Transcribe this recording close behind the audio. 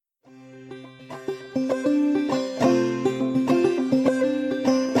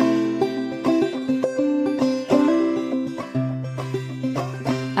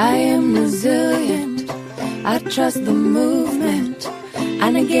trust the movement.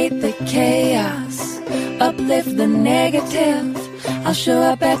 I negate the chaos, uplift the negative. I'll show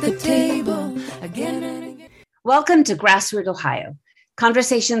up at the table again and again. Welcome to Grassroots Ohio,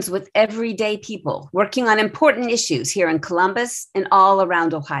 conversations with everyday people working on important issues here in Columbus and all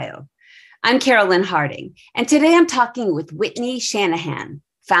around Ohio. I'm Carolyn Harding, and today I'm talking with Whitney Shanahan,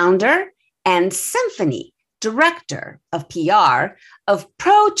 founder and Symphony Director of PR of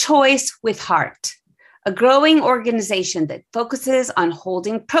Pro-Choice with Heart, a growing organization that focuses on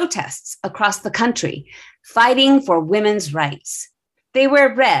holding protests across the country, fighting for women's rights. They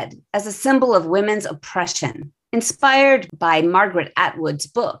wear red as a symbol of women's oppression, inspired by Margaret Atwood's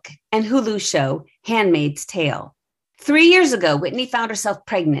book and Hulu show Handmaid's Tale. 3 years ago, Whitney found herself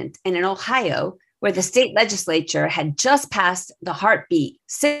pregnant, and in Ohio, where the state legislature had just passed the heartbeat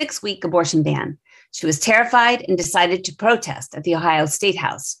 6-week abortion ban, she was terrified and decided to protest at the Ohio State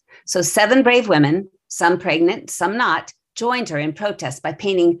House. So 7 brave women, some pregnant, some not, joined her in protest by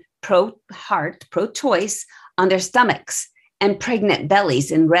painting pro-heart, pro-choice on their stomachs and pregnant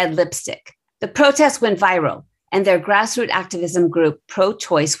bellies in red lipstick. The protest went viral, and their grassroots activism group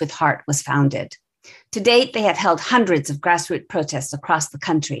Pro-Choice with Heart was founded. To date, they have held hundreds of grassroots protests across the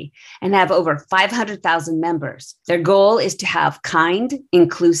country and have over 500,000 members. Their goal is to have kind,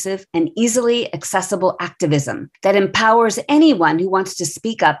 inclusive, and easily accessible activism that empowers anyone who wants to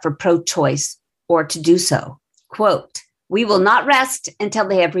speak up for pro-choice or to do so. Quote, "We will not rest until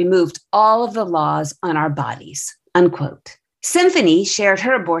they have removed all of the laws on our bodies," unquote. Symphony shared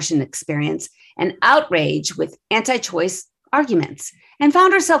her abortion experience and outrage with anti-choice arguments, and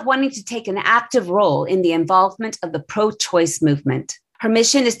found herself wanting to take an active role in the involvement of the pro-choice movement. Her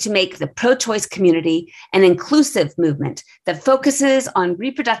mission is to make the pro-choice community an inclusive movement that focuses on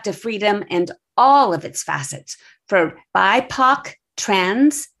reproductive freedom and all of its facets for BIPOC,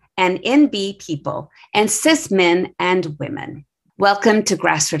 trans, and NB people, and cis men and women. Welcome to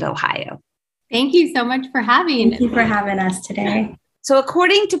Grassroots Ohio. Thank you so much for having Thank you for having us today. So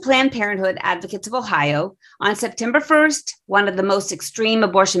according to Planned Parenthood Advocates of Ohio, on September 1st, one of the most extreme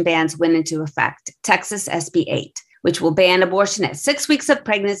abortion bans went into effect, Texas SB 8, which will ban abortion at 6 weeks of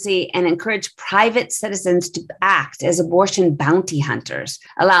pregnancy and encourage private citizens to act as abortion bounty hunters,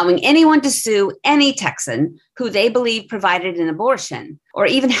 allowing anyone to sue any Texan who they believe provided an abortion or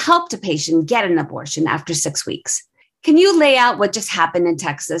even helped a patient get an abortion after 6 weeks. Can you lay out what just happened in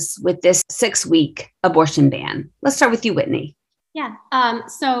Texas with this 6-week abortion ban? Let's start with you, Whitney. Yeah.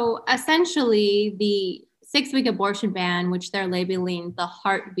 So essentially, the 6-week abortion ban, which they're labeling the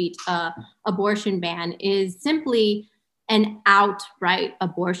heartbeat abortion ban, is simply an outright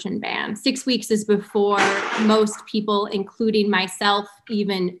abortion ban. 6 weeks is before most people, including myself,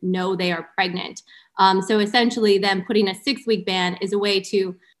 even know they are pregnant. So essentially, them putting a 6-week ban is a way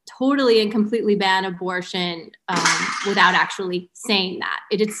to totally and completely ban abortion without actually saying that.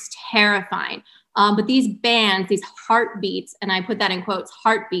 It is terrifying. But these bans, these heartbeats, and I put that in quotes,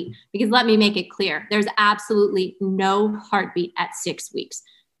 heartbeat, because let me make it clear, there's absolutely no heartbeat at 6 weeks.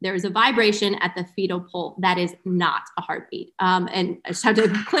 There is a vibration at the fetal pole that is not a heartbeat. And I just have to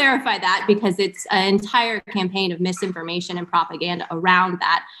clarify that because it's an entire campaign of misinformation and propaganda around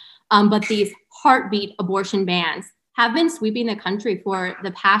that. But these heartbeat abortion bans have been sweeping the country for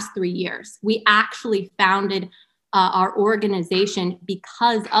the past 3 years. We actually founded our organization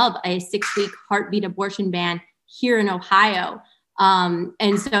because of a 6-week heartbeat abortion ban here in Ohio.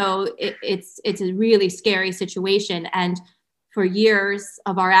 And so it's a really scary situation. And for years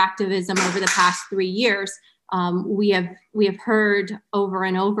of our activism over the past 3 years, we have heard over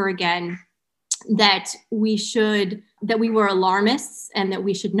and over again that we were alarmists and that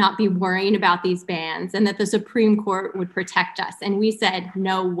we should not be worrying about these bans and that the Supreme Court would protect us. And we said,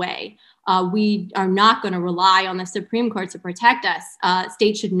 no way. We are not going to rely on the Supreme Court to protect us.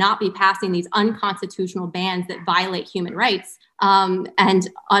 States should not be passing these unconstitutional bans that violate human rights. And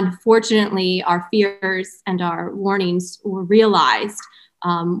unfortunately, our fears and our warnings were realized.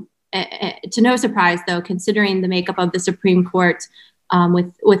 To no surprise, though, considering the makeup of the Supreme Court,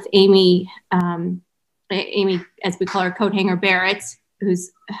 with Amy, as we call her, coat hanger Barrett,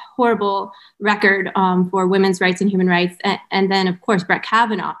 whose horrible record for women's rights and human rights, and then, of course, Brett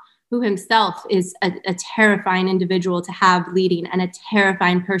Kavanaugh, who himself is a terrifying individual to have leading and a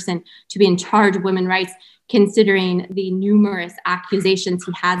terrifying person to be in charge of women's rights, considering the numerous accusations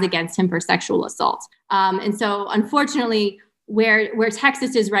he has against him for sexual assault. And so, unfortunately, where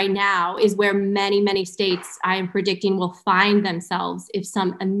Texas is right now is where many, many states, I am predicting, will find themselves if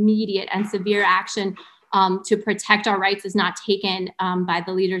some immediate and severe action to protect our rights is not taken by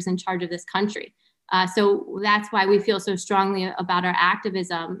the leaders in charge of this country. So that's why we feel so strongly about our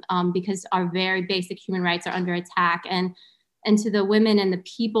activism, because our very basic human rights are under attack. And to the women and the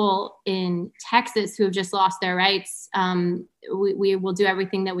people in Texas who have just lost their rights, we will do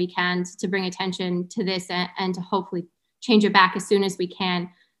everything that we can to bring attention to this and to hopefully change it back as soon as we can.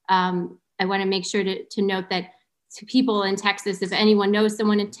 I want to make sure to note that to people in Texas, if anyone knows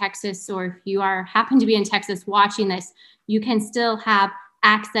someone in Texas, or if you happen to be in Texas watching this, you can still have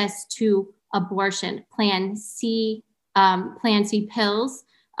access to abortion. Plan C Pills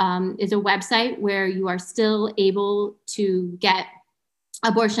is a website where you are still able to get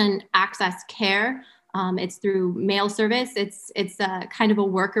abortion access care. It's through mail service. It's a kind of a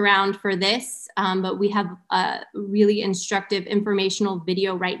workaround for this, but we have a really instructive informational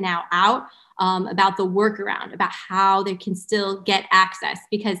video right now out about the workaround, about how they can still get access,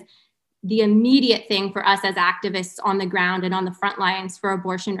 because the immediate thing for us as activists on the ground and on the front lines for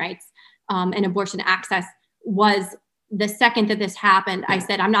abortion rights and abortion access was the second that this happened, I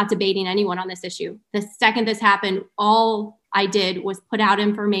said, I'm not debating anyone on this issue. The second this happened, all I did was put out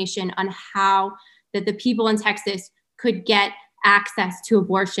information on how that the people in Texas could get access to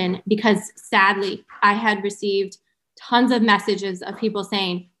abortion, because sadly, I had received tons of messages of people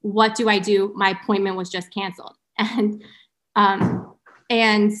saying, what do I do? My appointment was just canceled. And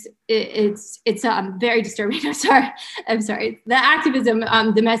it's very disturbing. I'm sorry. The activism,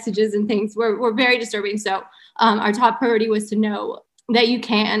 the messages and things were very disturbing. So our top priority was to know that you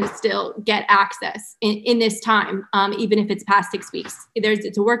can still get access in this time, even if it's past 6 weeks.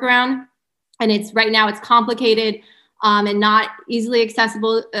 It's a workaround, and right now it's complicated and not easily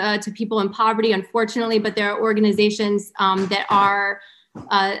accessible to people in poverty, unfortunately. But there are organizations that are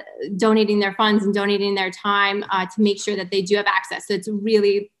donating their funds and donating their time to make sure that they do have access. So it's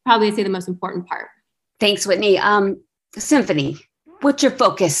really probably, I'd say, the most important part. Thanks, Whitney. Symphony, what's your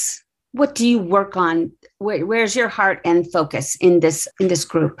focus? What do you work on? Where's your heart and focus in this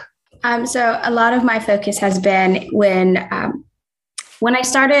group? So a lot of my focus has been when I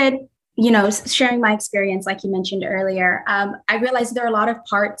started, sharing my experience, like you mentioned earlier, I realized there are a lot of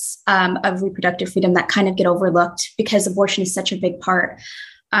parts of reproductive freedom that kind of get overlooked because abortion is such a big part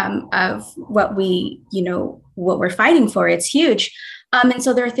of what we're fighting for. It's huge. And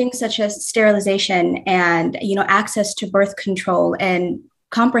so there are things such as sterilization and, access to birth control and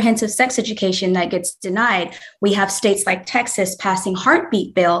comprehensive sex education that gets denied. We have states like Texas passing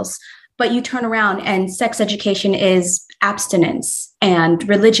heartbeat bills, but you turn around and sex education is abstinence and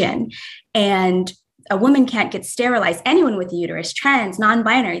religion. And a woman can't get sterilized. Anyone with a uterus, trans,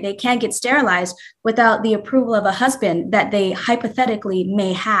 non-binary, they can't get sterilized without the approval of a husband that they hypothetically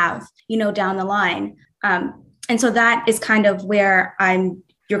may have, down the line. And so that is kind of where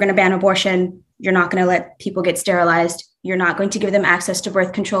you're going to ban abortion. You're not going to let people get sterilized. You're not going to give them access to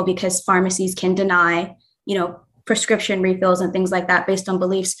birth control because pharmacies can deny, prescription refills and things like that based on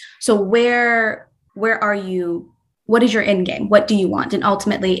beliefs. So where are you? What is your end game? What do you want? And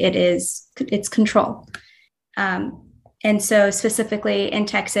ultimately it's control. And so specifically in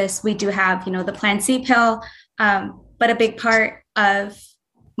Texas, we do have, the Plan C pill, but a big part of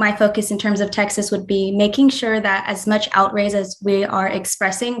my focus in terms of Texas would be making sure that as much outrage as we are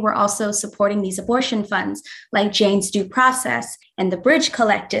expressing, we're also supporting these abortion funds like Jane's Due Process and the Bridge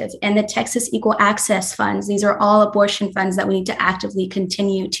Collective and the Texas Equal Access Funds. These are all abortion funds that we need to actively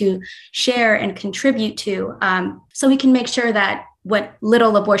continue to share and contribute to, so we can make sure that what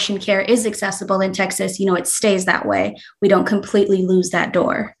little abortion care is accessible in Texas, it stays that way. We don't completely lose that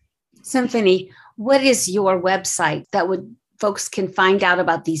door. Symphony, what is your website that folks can find out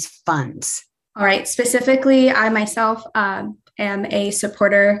about these funds? All right. Specifically, I myself am a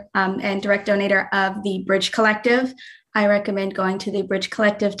supporter and direct donator of the Bridge Collective. I recommend going to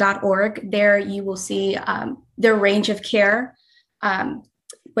thebridgecollective.org. There you will see their range of care,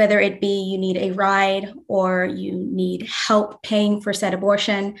 whether it be you need a ride or you need help paying for said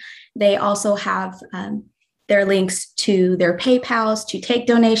abortion. They also have their links to their PayPals to take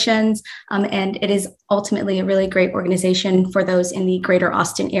donations. And it is ultimately a really great organization for those in the greater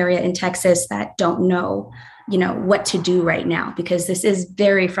Austin area in Texas that don't know, what to do right now, because this is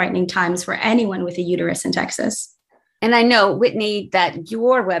very frightening times for anyone with a uterus in Texas. And I know, Whitney, that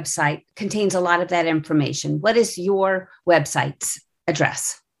your website contains a lot of that information. What is your website's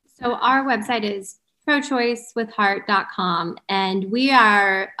address? So our website is prochoicewithheart.com, and we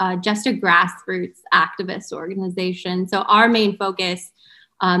are just a grassroots activist organization. So our main focus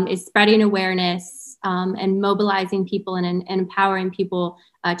is spreading awareness and mobilizing people and empowering people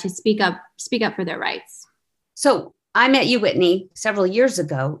to speak up for their rights. So I met you, Whitney, several years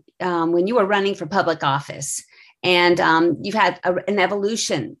ago when you were running for public office. And you've had an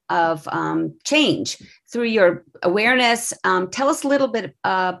evolution of change through your awareness. Tell us a little bit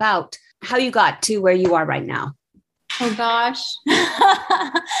about how you got to where you are right now. Oh gosh,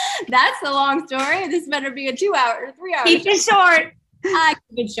 that's a long story. This better be a 2 hour or 3 hour. Keep it short. I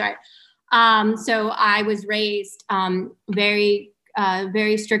keep it short. So I was raised very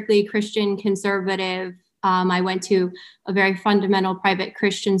strictly Christian conservative. I went to a very fundamental private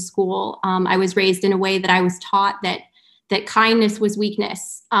Christian school. I was raised in a way that I was taught that kindness was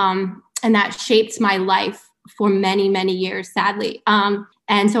weakness, and that shaped my life for many, many years, sadly.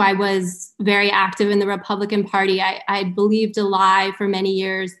 And so I was very active in the Republican Party. I believed a lie for many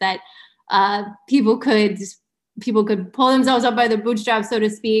years that people could pull themselves up by their bootstraps, so to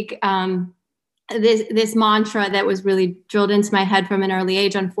speak. This mantra that was really drilled into my head from an early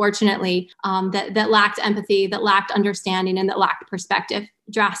age, unfortunately, that lacked empathy, that lacked understanding, and that lacked perspective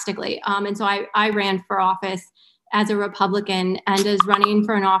drastically. And so I ran for office as a Republican, and as running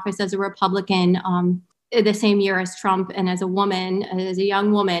for an office as a Republican the same year as Trump, and as a woman, as a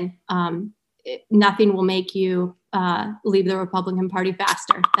young woman, nothing will make you leave the Republican Party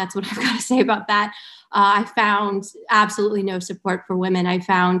faster. That's what I've got to say about that. I found absolutely no support for women. I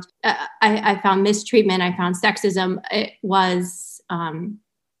found mistreatment. I found sexism. It was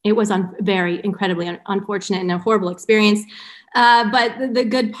very incredibly unfortunate and a horrible experience. But the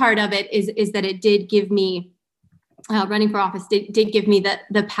good part of it is that it did give me, running for office did give me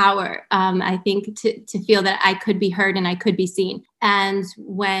the power, I think, to feel that I could be heard and I could be seen. And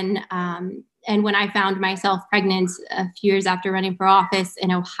when I found myself pregnant a few years after running for office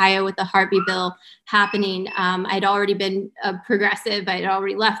in Ohio with the Heartbeat bill happening, I'd already been a progressive. I'd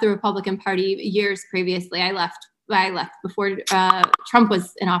already left the Republican Party years previously. I left before Trump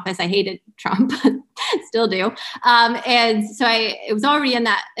was in office. I hated Trump, still do. And so it was already in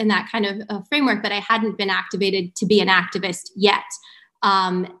that kind of framework, but I hadn't been activated to be an activist yet.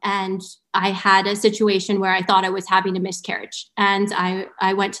 And I had a situation where I thought I was having a miscarriage, and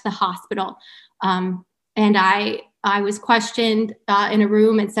I went to the hospital, and I was questioned in a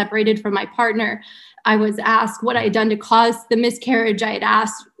room and separated from my partner. I was asked what I had done to cause the miscarriage. I had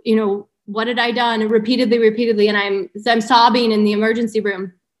asked, what had I done? And repeatedly. And I'm sobbing in the emergency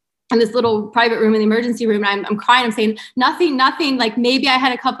room, in this little private room in the emergency room. And I'm crying. I'm saying, nothing. Like, maybe I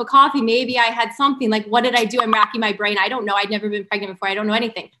had a cup of coffee. Maybe I had something. Like, what did I do? I'm racking my brain. I don't know. I'd never been pregnant before. I don't know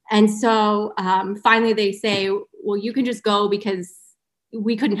anything. And so finally they say, well, you can just go because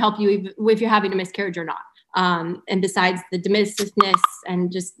we couldn't help you if you're having a miscarriage or not. And besides the dismissiveness and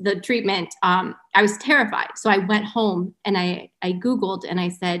just the treatment, I was terrified. So I went home and I Googled and I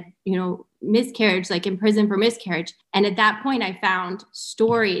said, miscarriage, like in prison for miscarriage. And at that point, I found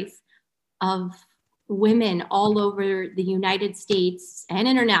stories of women all over the United States and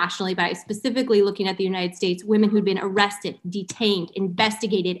internationally, but I specifically looking at the United States, women who'd been arrested, detained,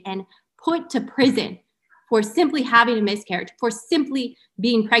 investigated, and put to prison for simply having a miscarriage, for simply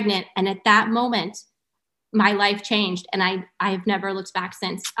being pregnant. And at that moment, my life changed, and I've never looked back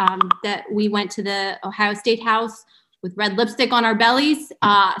since. That we went to the Ohio State House with red lipstick on our bellies,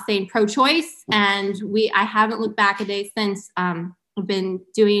 saying pro-choice, and I haven't looked back a day since. I've been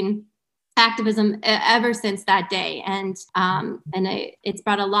doing activism ever since that day, and it's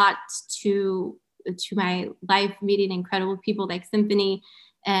brought a lot to my life, meeting incredible people like Symphony,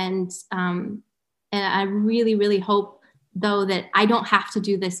 and I really, really hope, though, that I don't have to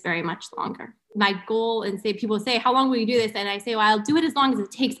do this very much longer. My goal, and people say, how long will you do this? And I say, well, I'll do it as long as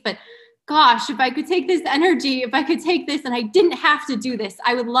it takes. But gosh, if I could take this energy, if I could take this and I didn't have to do this,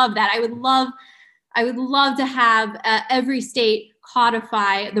 I would love that. I would love to have every state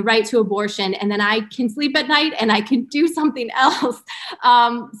codify the right to abortion, and then I can sleep at night and I can do something else.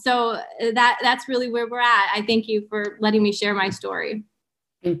 So that's really where we're at. I thank you for letting me share my story.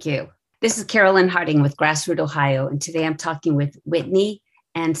 Thank you. This is Carolyn Harding with Grassroots Ohio, and today I'm talking with Whitney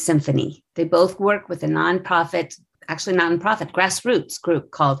and Symphony. They both work with a nonprofit grassroots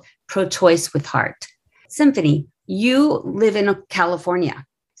group called Pro-Choice with Heart. Symphony, you live in California.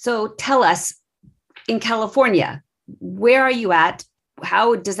 So tell us, in California, where are you at?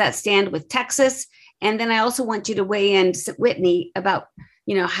 How does that stand with Texas? And then I also want you to weigh in, Whitney, about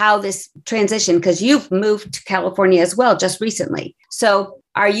how this transition, because you've moved to California as well just recently. So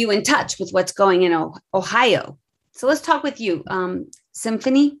are you in touch with what's going in Ohio? So let's talk with you.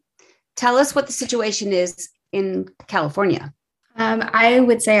 Symphony, tell us what the situation is in California. I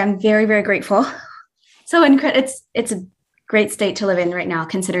would say I'm very, very grateful. So it's a great state to live in right now,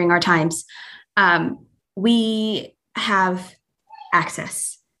 considering our times. We have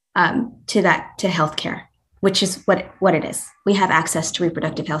access to healthcare. which is what it is. We have access to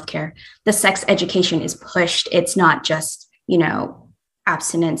reproductive health care. The sex education is pushed. It's not just,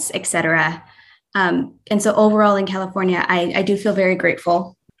 abstinence, et cetera. And so overall in California, I do feel very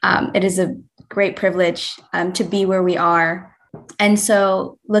grateful. It is a great privilege to be where we are. And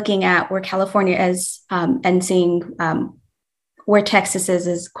so looking at where California is and seeing where Texas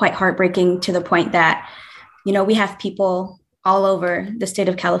is quite heartbreaking, to the point that, we have people all over the state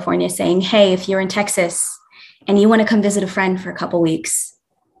of California saying, hey, if you're in Texas and you want to come visit a friend for a couple weeks,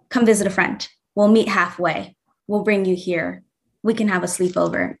 come visit a friend. We'll meet halfway. We'll bring you here. We can have a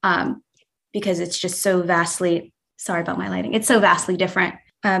sleepover, because it's just so vastly, sorry about my lighting. It's so vastly different.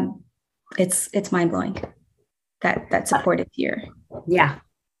 It's mind blowing that support is here. Yeah.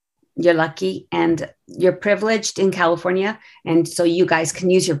 You're lucky and you're privileged in California. And so you guys can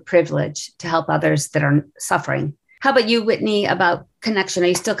use your privilege to help others that are suffering. How about you, Whitney, about connection? Are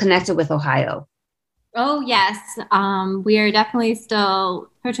you still connected with Ohio? Oh, yes. We are definitely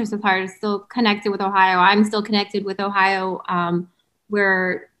still, Pro-Choice with Heart is still connected with Ohio. I'm still connected with Ohio.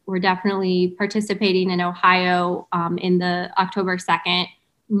 We're definitely participating in Ohio in the October 2nd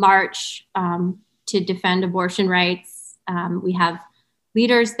march to defend abortion rights. We have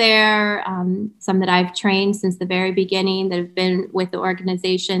leaders there, some that I've trained since the very beginning, that have been with the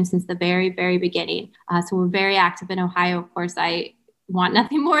organization since the very, very beginning. So we're very active in Ohio. Of course, I want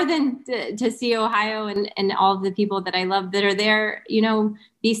nothing more than to see Ohio and all of the people that I love that are there,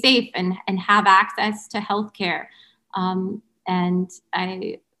 be safe and have access to healthcare. And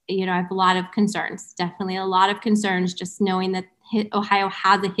I have a lot of concerns, definitely a lot of concerns, just knowing that Ohio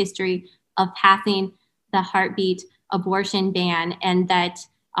has a history of passing the heartbeat abortion ban, and that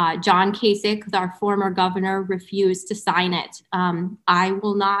John Kasich, our former governor, refused to sign it. I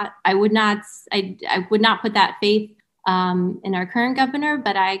would not put that faith in our current governor,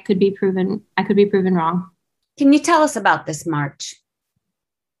 but I could be proven wrong. Can you tell us about this march?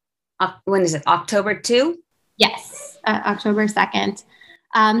 When is it? October 2? Yes, October 2nd.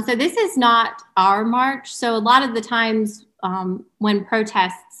 So this is not our march. So a lot of the times when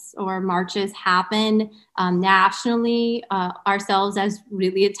protests or marches happen nationally, ourselves as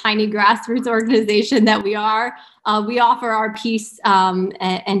really a tiny grassroots organization that we are, we offer our piece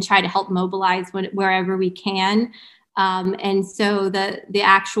and try to help mobilize wherever we can. And so the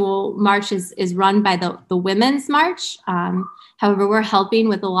actual march is run by the Women's March. However, we're helping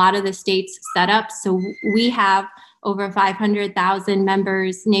with a lot of the state's setups. So we have over 500,000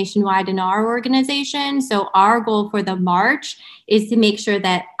 members nationwide in our organization. So our goal for the march is to make sure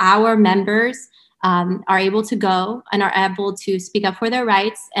that our members are able to go and are able to speak up for their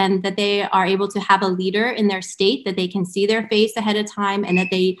rights, and that they are able to have a leader in their state, that they can see their face ahead of time, and that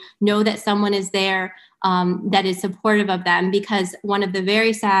they know that someone is there that is supportive of them. Because one of the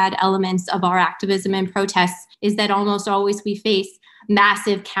very sad elements of our activism and protests is that almost always we face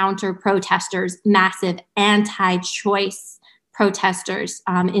massive counter protesters, massive anti-choice protesters.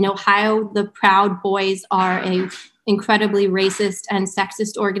 In Ohio, the Proud Boys are a incredibly racist and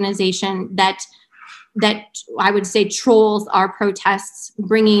sexist organization that I would say trolls our protests,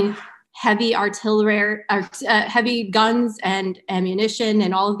 bringing heavy artillery, heavy guns and ammunition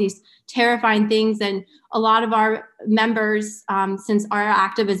and all of these terrifying things. And a lot of our members, since our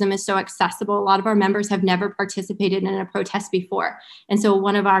activism is so accessible, a lot of our members have never participated in a protest before. And so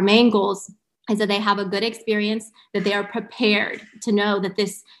one of our main goals is that they have a good experience, that they are prepared to know that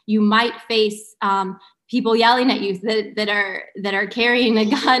you might face people yelling at you that are carrying a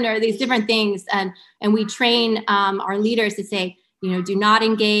gun or these different things. And we train our leaders to say, do not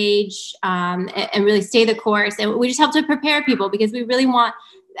engage and really stay the course. And we just help to prepare people, because we really want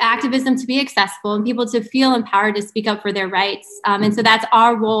activism to be accessible and people to feel empowered to speak up for their rights. And so that's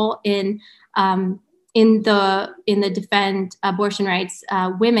our role in the Defend Abortion Rights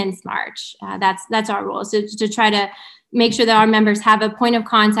Women's March. That's our role. So to try to make sure that our members have a point of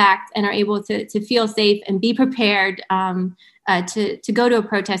contact and are able to feel safe and be prepared to go to a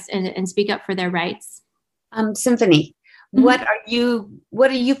protest and speak up for their rights. Symphony, what are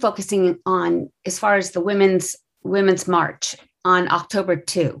you focusing on as far as the women's march on October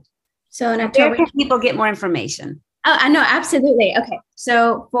 2? So in October, where can people get more information? Oh, I know, absolutely. Okay,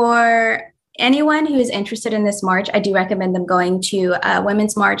 so for anyone who is interested in this march, I do recommend them going to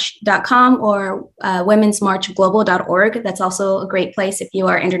womensmarch.com or womensmarchglobal.org. That's also a great place if you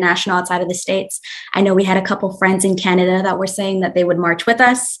are international outside of the States. I know we had a couple friends in Canada that were saying that they would march with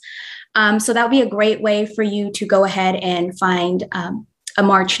us. So that would be a great way for you to go ahead and find a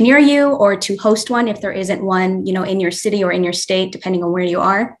march near you, or to host one if there isn't one, in your city or in your state, depending on where you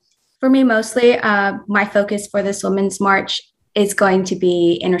are. For me, mostly, my focus for this Women's March is going to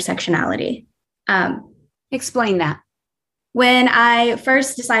be intersectionality. Explain that. When I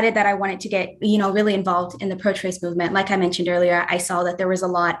first decided that I wanted to get, really involved in the pro-choice movement, like I mentioned earlier, I saw that there was a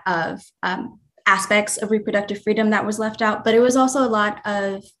lot of aspects of reproductive freedom that was left out, but it was also a lot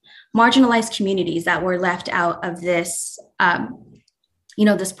of marginalized communities that were left out of this,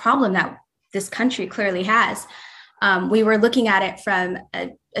 this problem that this country clearly has. We were looking at it from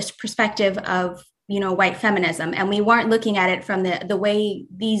a perspective of, white feminism, and we weren't looking at it from the way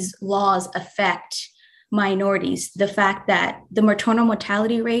these laws affect minorities. The fact that the maternal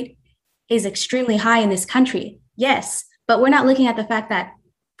mortality rate is extremely high in this country, yes, but we're not looking at the fact that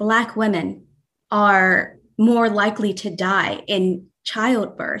Black women are more likely to die in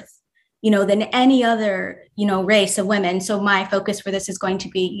childbirth, than any other, race of women. So my focus for this is going to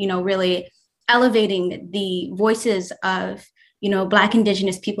be, really elevating the voices of, Black,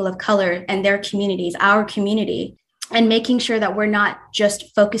 Indigenous people of color and their communities, our community, and making sure that we're not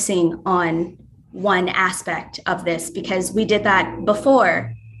just focusing on one aspect of this, because we did that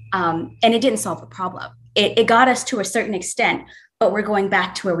before and it didn't solve the problem. It got us to a certain extent, but we're going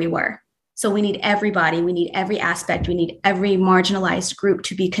back to where we were. So we need everybody, we need every aspect, we need every marginalized group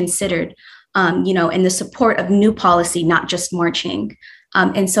to be considered, in the support of new policy, not just marching.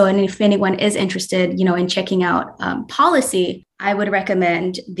 And if anyone is interested, in checking out policy, I would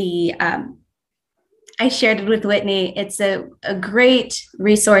recommend I shared it with Whitney. It's a great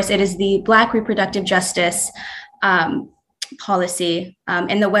resource. It is the Black Reproductive Justice policy,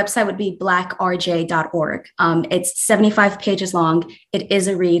 and the website would be blackrj.org. It's 75 pages long. It is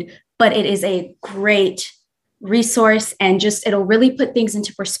a read, but it is a great resource, and it'll really put things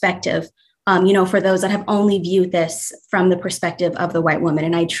into perspective, for those that have only viewed this from the perspective of the white woman.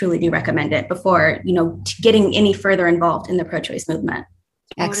 And I truly do recommend it before, getting any further involved in the pro-choice movement.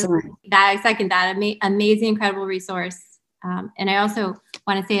 Excellent. I second that. Amazing, incredible resource. And I also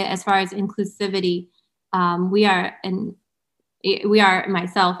want to say, as far as inclusivity, myself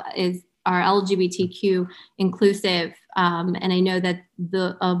are LGBTQ inclusive. And I know that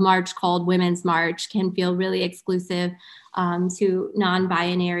a march called Women's March can feel really exclusive to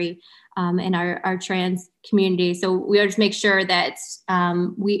non-binary and our trans community. So we just make sure that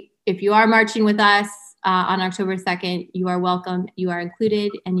if you are marching with us, on October 2nd, you are welcome, you are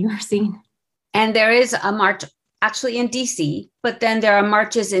included, and you are seen. And there is a march actually in DC, but then there are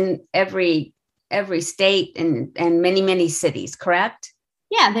marches in every state and many, many cities, correct?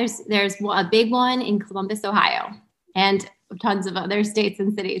 Yeah, there's a big one in Columbus, Ohio, and tons of other states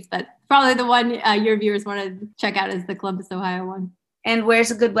and cities, but probably the one your viewers want to check out is the Columbus, Ohio one. And where's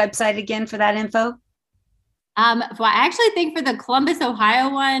a good website again for that info? So I actually think for the Columbus,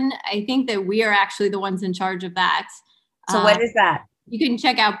 Ohio one, I think that we are actually the ones in charge of that. So what is that? You can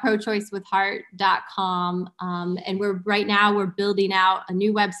check out prochoicewithheart.com. And right now we're building out a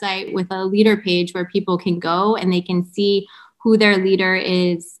new website with a leader page where people can go and they can see who their leader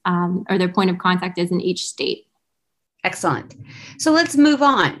is or their point of contact is in each state. Excellent. So let's move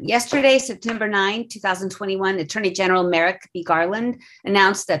on. Yesterday, September 9, 2021, Attorney General Merrick B. Garland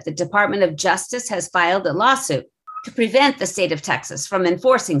announced that the Department of Justice has filed a lawsuit to prevent the state of Texas from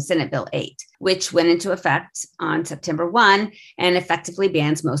enforcing Senate Bill 8, which went into effect on September 1 and effectively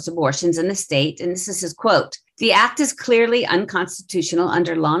bans most abortions in the state. And this is his quote: "The act is clearly unconstitutional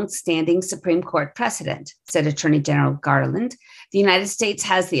under long-standing Supreme Court precedent," said Attorney General Garland. "The United States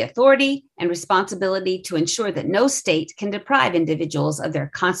has the authority and responsibility to ensure that no state can deprive individuals of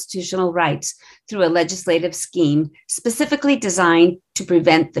their constitutional rights through a legislative scheme specifically designed to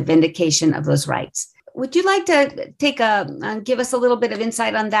prevent the vindication of those rights." Would you like to give us a little bit of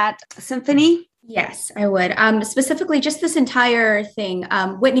insight on that, Symphony? Yes, I would. Specifically, just this entire thing.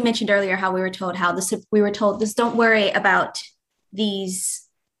 Whitney mentioned earlier how we were told don't worry about these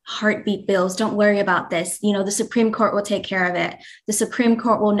heartbeat bills. Don't worry about this. The Supreme Court will take care of it. The Supreme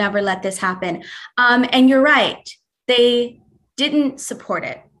Court will never let this happen. And you're right. They didn't support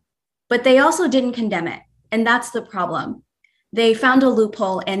it, but they also didn't condemn it. And that's the problem. They found a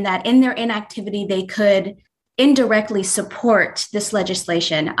loophole in that in their inactivity, they could indirectly support this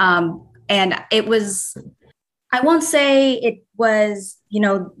legislation. And it was, I won't say it was,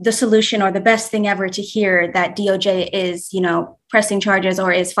 the solution or the best thing ever to hear that DOJ is, pressing charges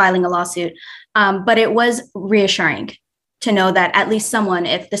or is filing a lawsuit. But it was reassuring to know that at least someone,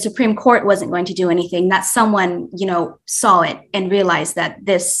 if the Supreme Court wasn't going to do anything, that someone, saw it and realized that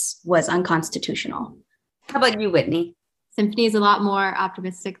this was unconstitutional. How about you, Whitney? Symphony is a lot more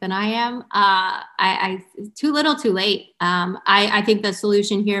optimistic than I am. I too little, too late. I think the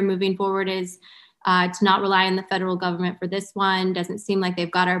solution here moving forward is to not rely on the federal government for this one. Doesn't seem like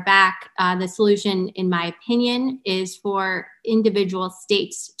they've got our back. The solution, in my opinion, is for individual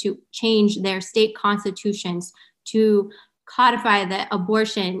states to change their state constitutions to codify that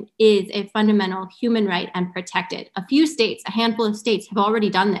abortion is a fundamental human right and protected. A few states, a handful of states have already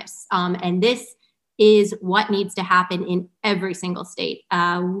done this. And this is what needs to happen in every single state.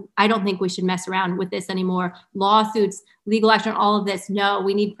 I don't think we should mess around with this anymore. Lawsuits, legal action, all of this. No,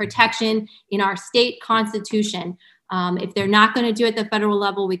 we need protection in our state constitution. If they're not going to do it at the federal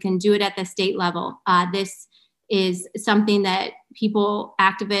level, we can do it at the state level. This is something that people,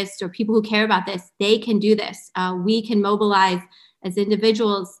 activists, or people who care about this, they can do this. We can mobilize as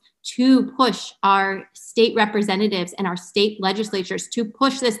individuals to push our state representatives and our state legislatures to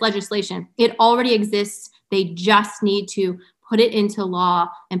push this legislation. It already exists. They just need to put it into law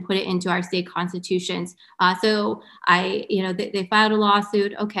and put it into our state constitutions. So they filed a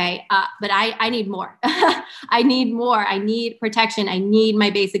lawsuit. Okay. But I need more. I need more. I need protection. I need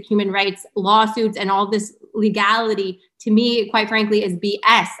my basic human rights. Lawsuits and all this legality, to me, quite frankly, is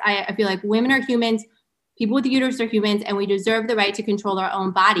BS. I feel like women are humans. People with uterus are humans, and we deserve the right to control our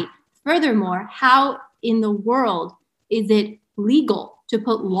own body. Furthermore, how in the world is it legal to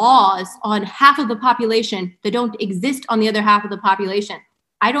put laws on half of the population that don't exist on the other half of the population?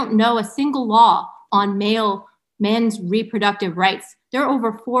 I don't know a single law on men's reproductive rights. There are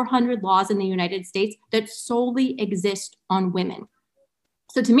over 400 laws in the United States that solely exist on women.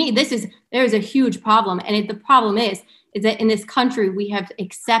 So to me, there is a huge problem. And the problem is that in this country, we have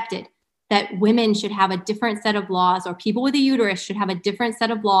accepted that women should have a different set of laws, or people with a uterus should have a different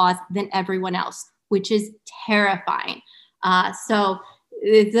set of laws than everyone else, which is terrifying. So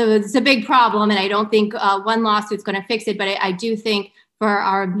it's a big problem, and I don't think one lawsuit's going to fix it, but I do think for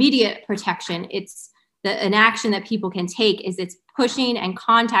our immediate protection, it's an action that people can take is it's pushing and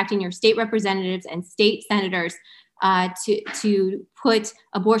contacting your state representatives and state senators to put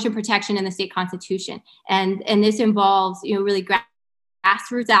abortion protection in the state constitution. And this involves, really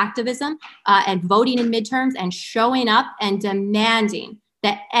grassroots activism and voting in midterms and showing up and demanding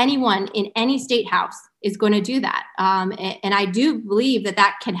that anyone in any state house is going to do that. And I do believe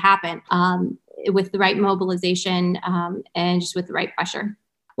that can happen with the right mobilization and just with the right pressure.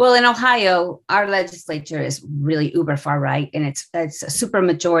 Well, in Ohio, our legislature is really uber far right, and it's a super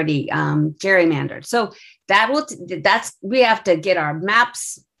majority gerrymandered. So we have to get our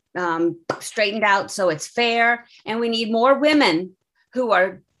maps straightened out so it's fair, and we need more women who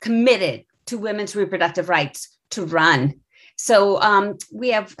are committed to women's reproductive rights to run. So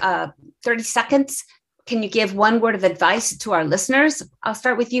we have 30 seconds. Can you give one word of advice to our listeners? I'll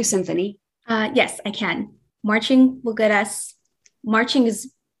start with you, Symphony. Yes, I can. Marching will get us. Marching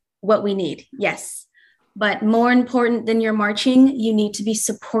is what we need, yes. But more important than your marching, you need to be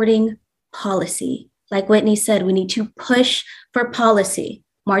supporting policy. Like Whitney said, we need to push for policy.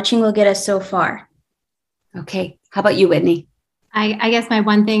 Marching will get us so far. Okay. How about you, Whitney? I guess my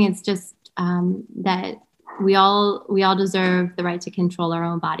one thing is just that we all deserve the right to control our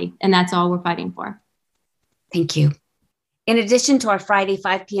own body, and that's all we're fighting for. Thank you. In addition to our Friday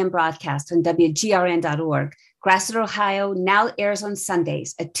 5 p.m. broadcast on WGRN.org, Grassroots Ohio now airs on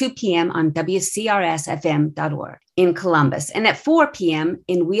Sundays at 2 p.m. on WCRSFM.org in Columbus, and at 4 p.m.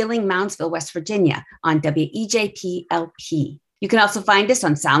 in Wheeling, Moundsville, West Virginia on WEJP-LP. You can also find us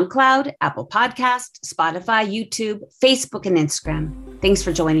on SoundCloud, Apple Podcasts, Spotify, YouTube, Facebook, and Instagram. Thanks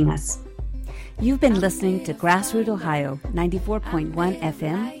for joining us. You've been listening to Grassroots Ohio, 94.1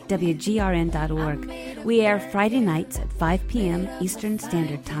 FM, WGRN.org. We air Friday nights at 5 p.m. Eastern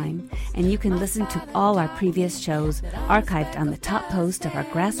Standard Time, and you can listen to all our previous shows archived on the top post of our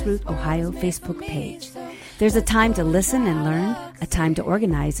Grassroots Ohio Facebook page. There's a time to listen and learn, a time to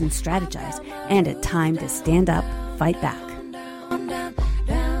organize and strategize, and a time to stand up, fight back.